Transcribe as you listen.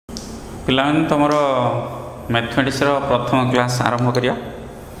पिलाମାନେ तुमर मैथमेटिक्स प्रथम क्लास आरंभ करिया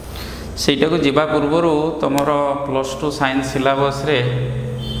सेटा को जीवा पूर्वर तुमर +2 साइंस सिलेबस रे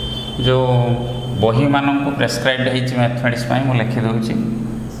जो बही मान को प्रेस्क्राइब्ड है मैथमेटिक्स मु लिखि दूची।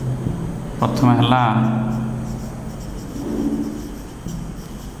 प्रथम है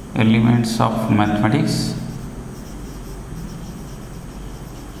elements of mathematics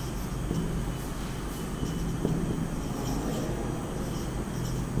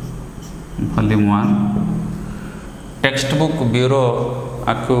volume 1 text book bureau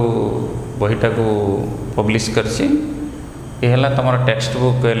आपको बहीटा को पब्लिश करछि। ये है तुम टेक्स्ट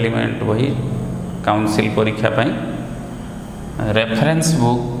बुक एलिमेंट बही काउंसिल परीक्षा पाई रेफरेंस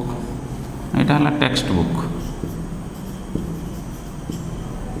बुक यहाँ है टेक्स्ट बुक।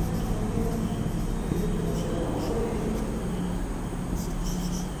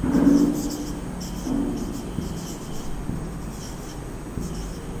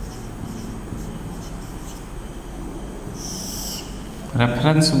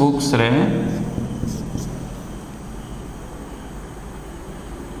 रेफरेंस बुक्स रे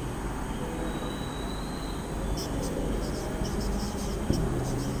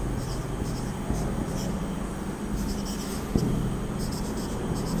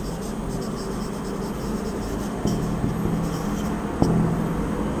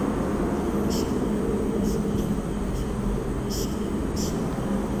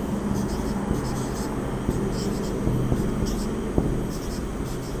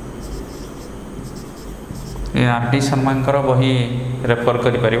आर डी शर्मांकर बही रेफर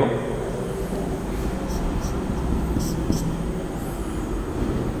करि परिबो।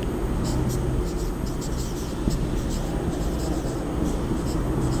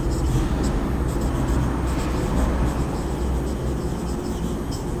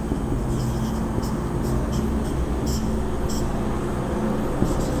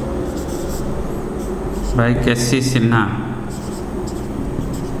 भाई केसी Sinha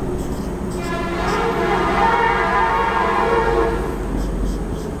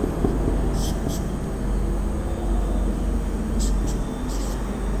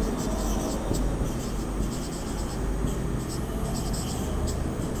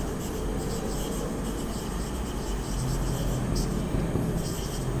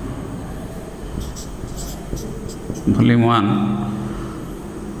volume 1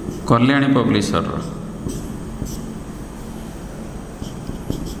 Kalyani publisher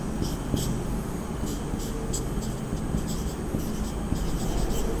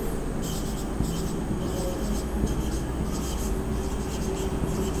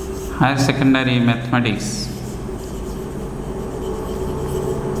higher secondary mathematics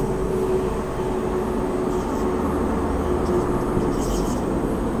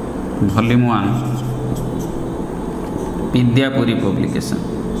volume 1 Vidyapuri publication.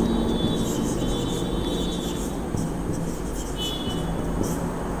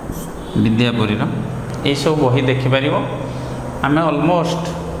 Vidyapuri ये सब बही देखिपर आम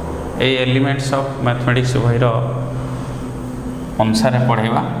almost A elements of mathematics बहीर अनुसार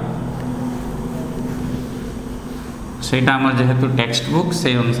पढ़ेगा सेटा आम जेहेतु टेक्स्ट बुक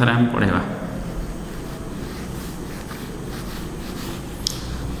से अनुसार आम पढ़ेगा।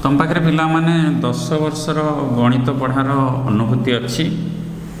 तुम पाखे पिला माने 10 वर्षर गणित पढ़ार अनुभूति अच्छी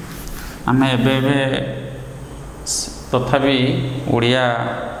आम एबे तथापि ओडिया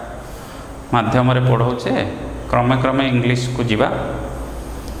माध्यम रे पढ़ाऊे क्रमे क्रमे इंग्लिश को जीवा।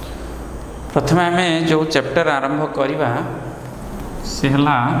 प्रथम आम जो चैप्टर आरंभ करवा से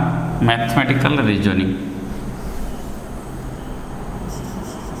हला मैथमेटिकल रीजनिंग।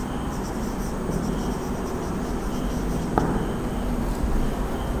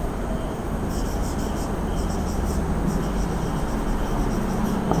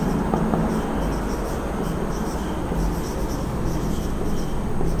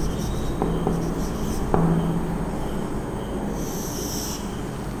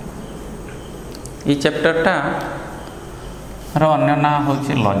 ये चैप्टरटा अन्य ना हूँ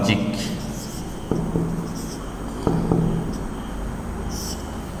लॉजिक।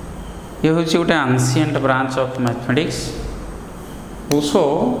 ये हूँ गोटे ancient branch of mathematics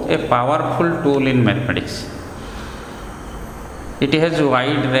also a powerful tool in mathematics. It has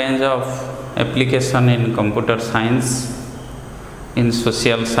wide range of application in computer science, in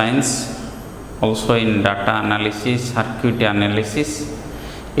social science, also in data analysis, circuit analysis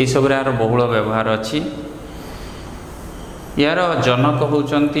ये सब यार बहुल व्यवहार अच्छी। यार जनक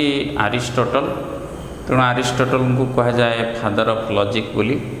होचंती अरिस्टोटल, तेणु अरिस्टोटल को कहा जाए फादर ऑफ लॉजिक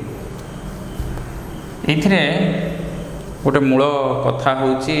बोली। एथिरे गोटे मूल कथा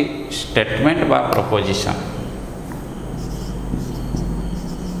होची स्टेटमेंट बा प्रपोजिशन।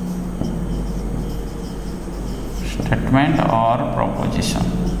 statement or proposition.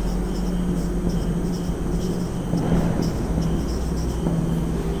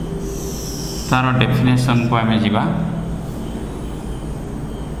 तार डेफिनेशन को आमे जीवा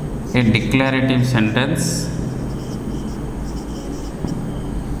ए declarative sentence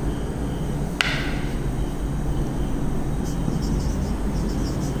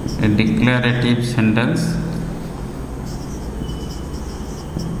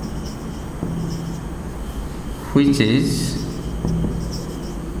which is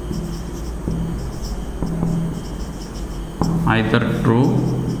either true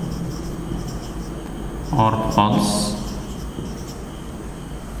or false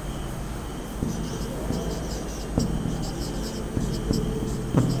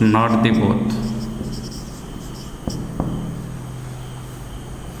but not the both.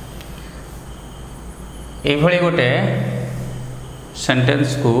 एभली गोटे सेंटेंस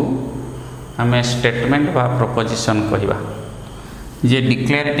को आम स्टेटमेंट बा प्रपोजिशन कहवा जे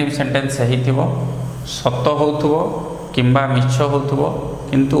डिक्लेरेटिव सेंटेंस हो सत हो किंबा मिछ हो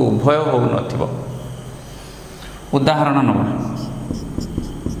किंतु उभय हो नथिबो। उदाहरण नवा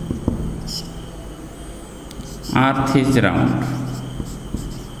अर्थ इज राउंड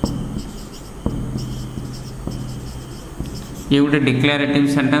ये गोटे डिक्लेरेटिव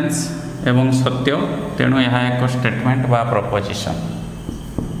सेंटेंस एवं सत्य तेणु यह एक स्टेटमेंट बा प्रपोजिशन।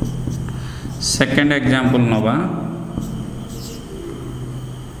 सेकेंड एग्जांपल नवा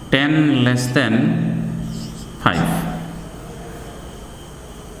 10 less than 5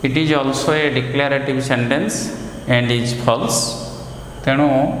 it is also a declarative sentence and is false तेणु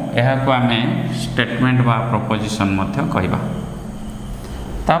यह को आम स्टेटमेंट बा प्रपोजिशन मध्य कहबा।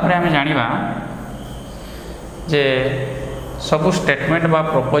 तापर आम जानिबा जे सबु स्टेटमेंट बा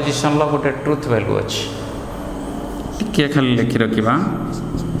प्रपोजिशन लो गोटे ट्रुथ वैल्यू अच्छी टिके खाली लिखि रखिबा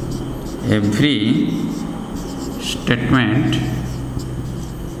every statement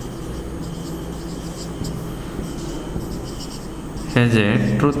has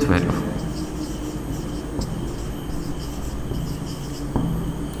a truth value.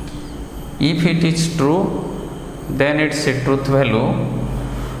 If it is true, then its truth value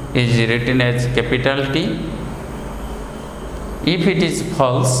is written as capital T. If it is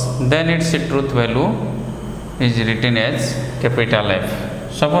false, then its truth value is written as capital F.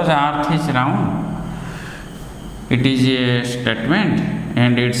 Suppose earth is round, it is a statement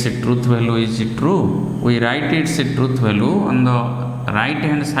and its truth value is true. We write its truth value on the right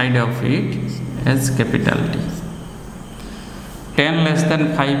hand side of it as capital T. 10 less than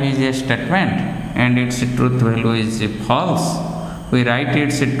 5 is a statement and its truth value is false. We write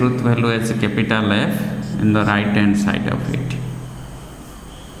its truth value as capital F in the right hand side of it.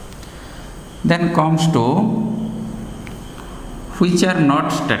 Then comes to which are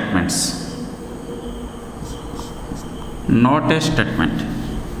not statements. Not a statement.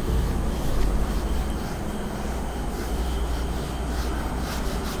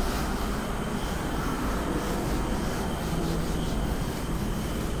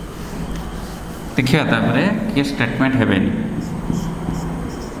 देखिए तापरे ये statement है Beni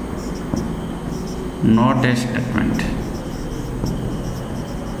not a statement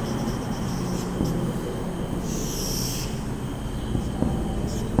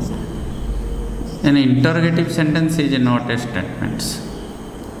an interrogative sentence is not a statement.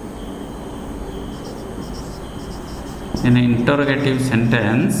 An interrogative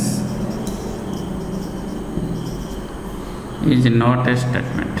sentence is not a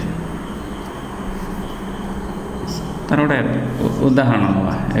statement. तार गोटे उदाहरण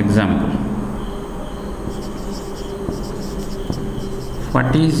हुआ example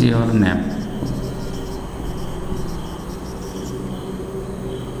what is your name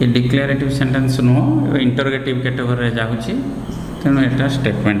ये declarative sentence नुह इंटरोगेटिव कैटेगरी रे जाउची तेणु एटा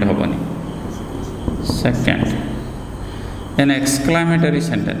statement हेबनी। Second N exclamatory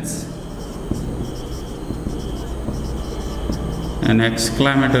sentence an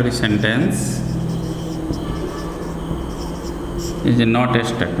exclamatory sentence is not a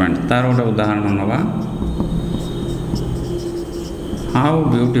statement. तार गोटे उदाहरण नवा how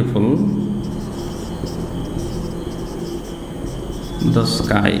beautiful the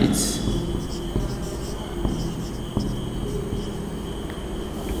sky is.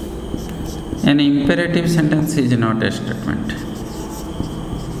 An imperative sentence is not a statement.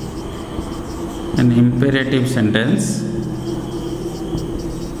 An imperative sentence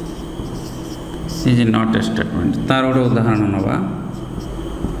is not a statement. तार गोटे उदाहरण नवा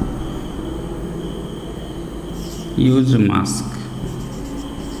use mask.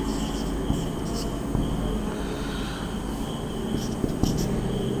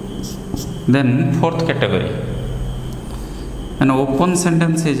 Then fourth category An open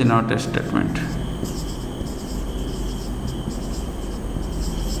sentence is not a statement.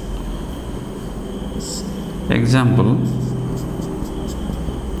 Example,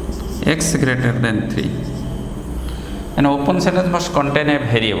 x greater than 3. An open sentence must contain a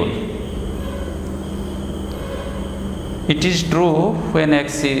variable. It is true when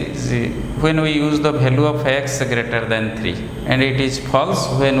we use the value of x greater than 3, and it is false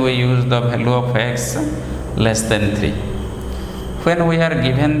when we use the value of x less than 3. When we are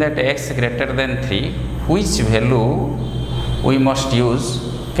given that x greater than 3, which value we must use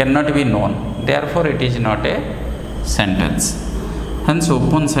cannot be known. Therefore, it is not a sentence. Hence,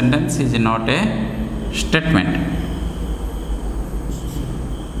 open sentence is not a statement.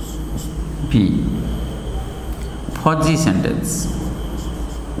 B. Fuzzy sentence.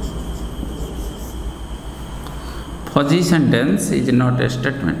 Fuzzy sentence is not a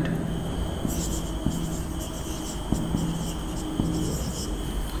statement.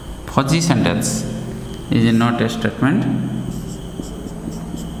 Fuzzy sentence is not a statement.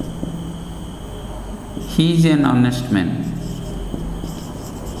 He is an honest man.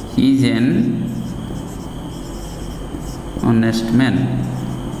 He is an honest man.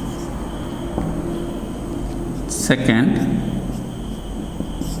 Second,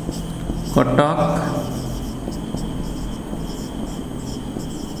 Kotak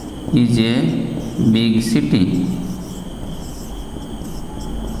is a big city.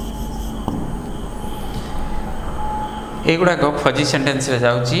 एगुड़ाक fuzzy sentence रे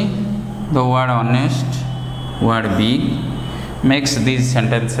जाउची. The word honest, word big makes these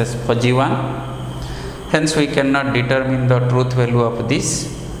sentences fuzzy one. Hence we cannot determine the truth value of this.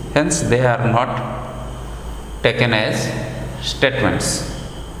 Hence they are not taken as statements.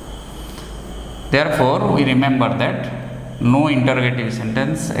 Therefore we remember that no interrogative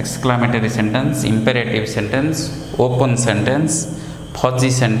sentence, exclamatory sentence, imperative sentence, open sentence, fuzzy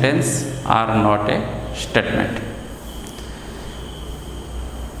sentence are not a statement.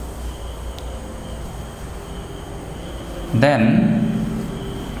 Then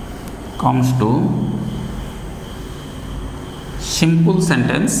comes to simple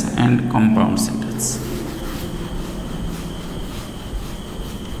sentence and compound sentence.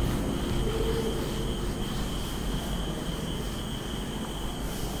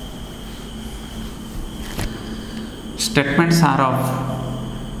 Statements are of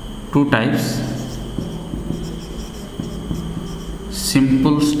two types: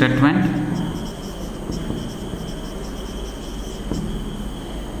 simple statement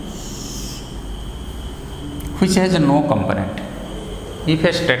which has no component. If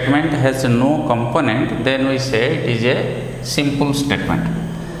a statement has no component, then we say it is a simple statement.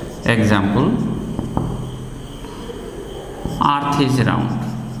 Example, earth is round.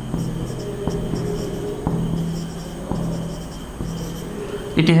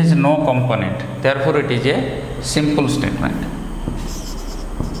 It has no component, therefore it is a simple statement.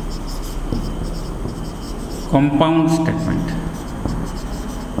 Compound statement.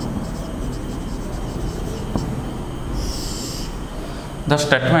 The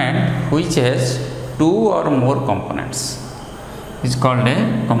statement which has two or more components is called a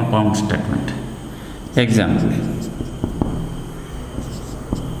compound statement. Example,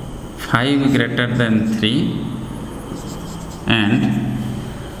 5 greater than 3 and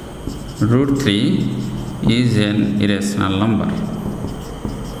root 3 is an irrational number.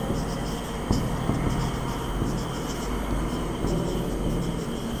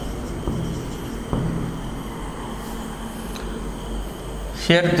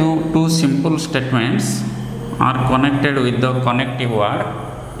 Here two simple statements are connected with the connective word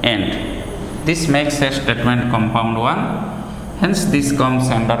and. This makes a statement compound one. Hence this comes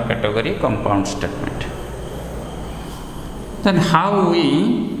under category compound statement. Then how we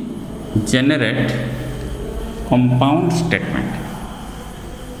generate compound statement?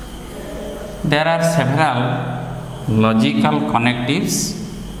 There are several logical connectives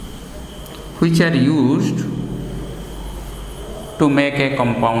which are used to make a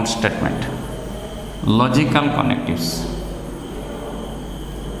compound statement. Logical connectives.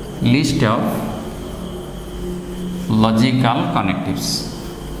 List of logical connectives.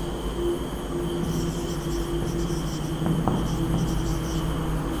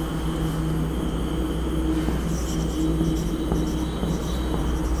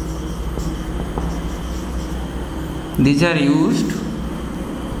 These are used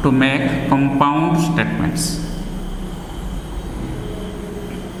to make compound statements.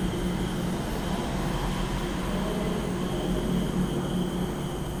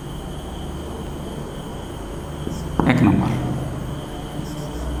 एक number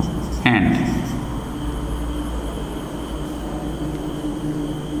and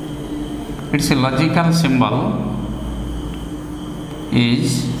its logical symbol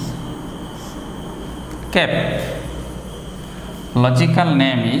is cap. Logical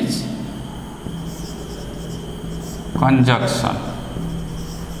name is conjunction.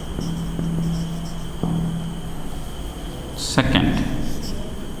 Second,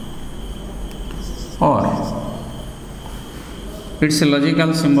 or its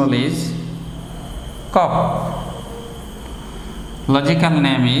logical symbol is cup. Logical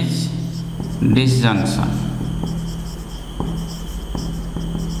name is disjunction.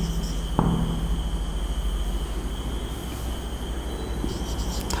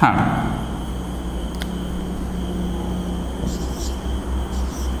 Third,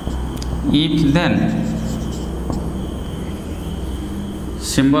 if then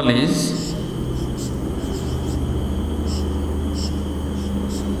symbol is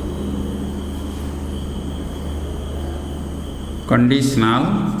conditional.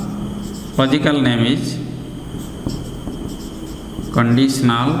 Logical name is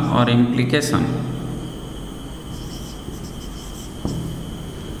conditional or implication.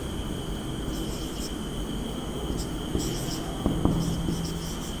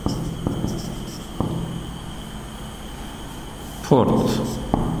 Fourth,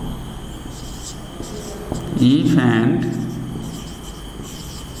 if and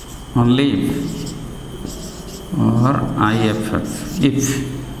only if or IFF. If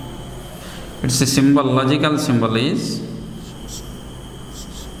its symbol, logical symbol is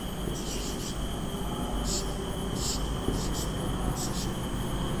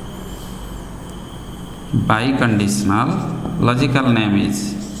biconditional. Logical name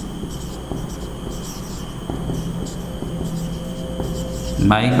is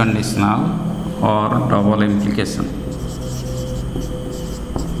biconditional or double implication.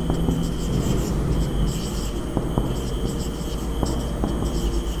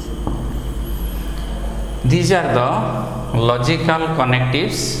 These are the logical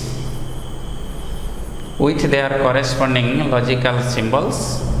connectives with their corresponding logical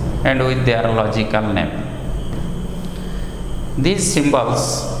symbols and with their logical name. These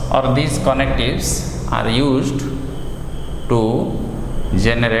symbols or these connectives are used to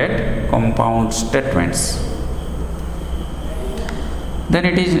generate compound statements.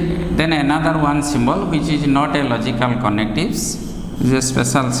 Then another one symbol which is not a logical connectives, is a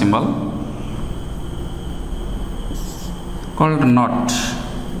special symbol called not.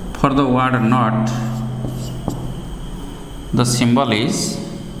 For the word not, the symbol is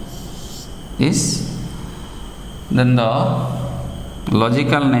this, then the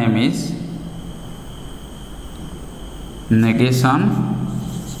logical name is negation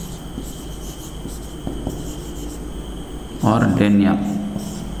or denial.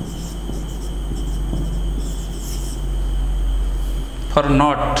 For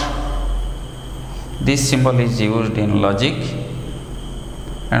not, this symbol is used in logic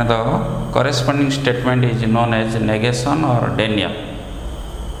and the corresponding statement is known as negation or denial.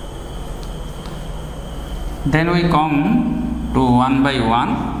 Then we come to one by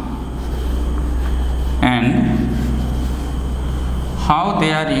one and how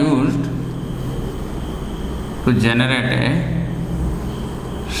they are used to generate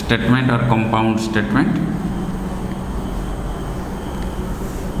a statement or compound statement.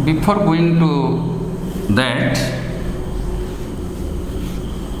 Before going to that,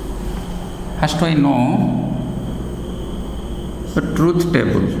 first we know the truth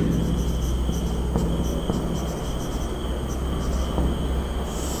table.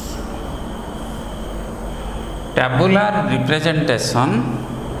 Tabular representation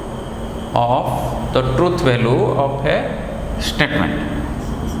of the truth value of a statement.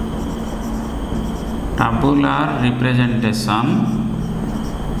 Tabular representation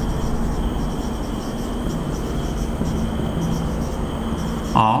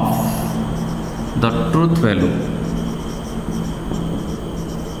of the truth value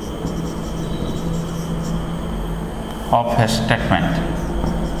of a statement.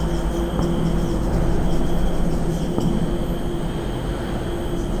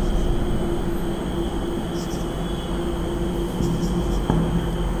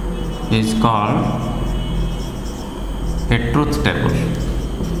 Is called a truth table.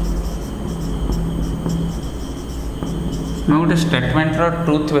 गोटे statement रो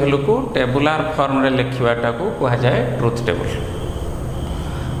truth value को tabular form रे लिखवाटा को कहा जाए truth table.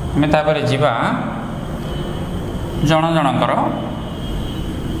 मैं तापर जीवा जण जनकर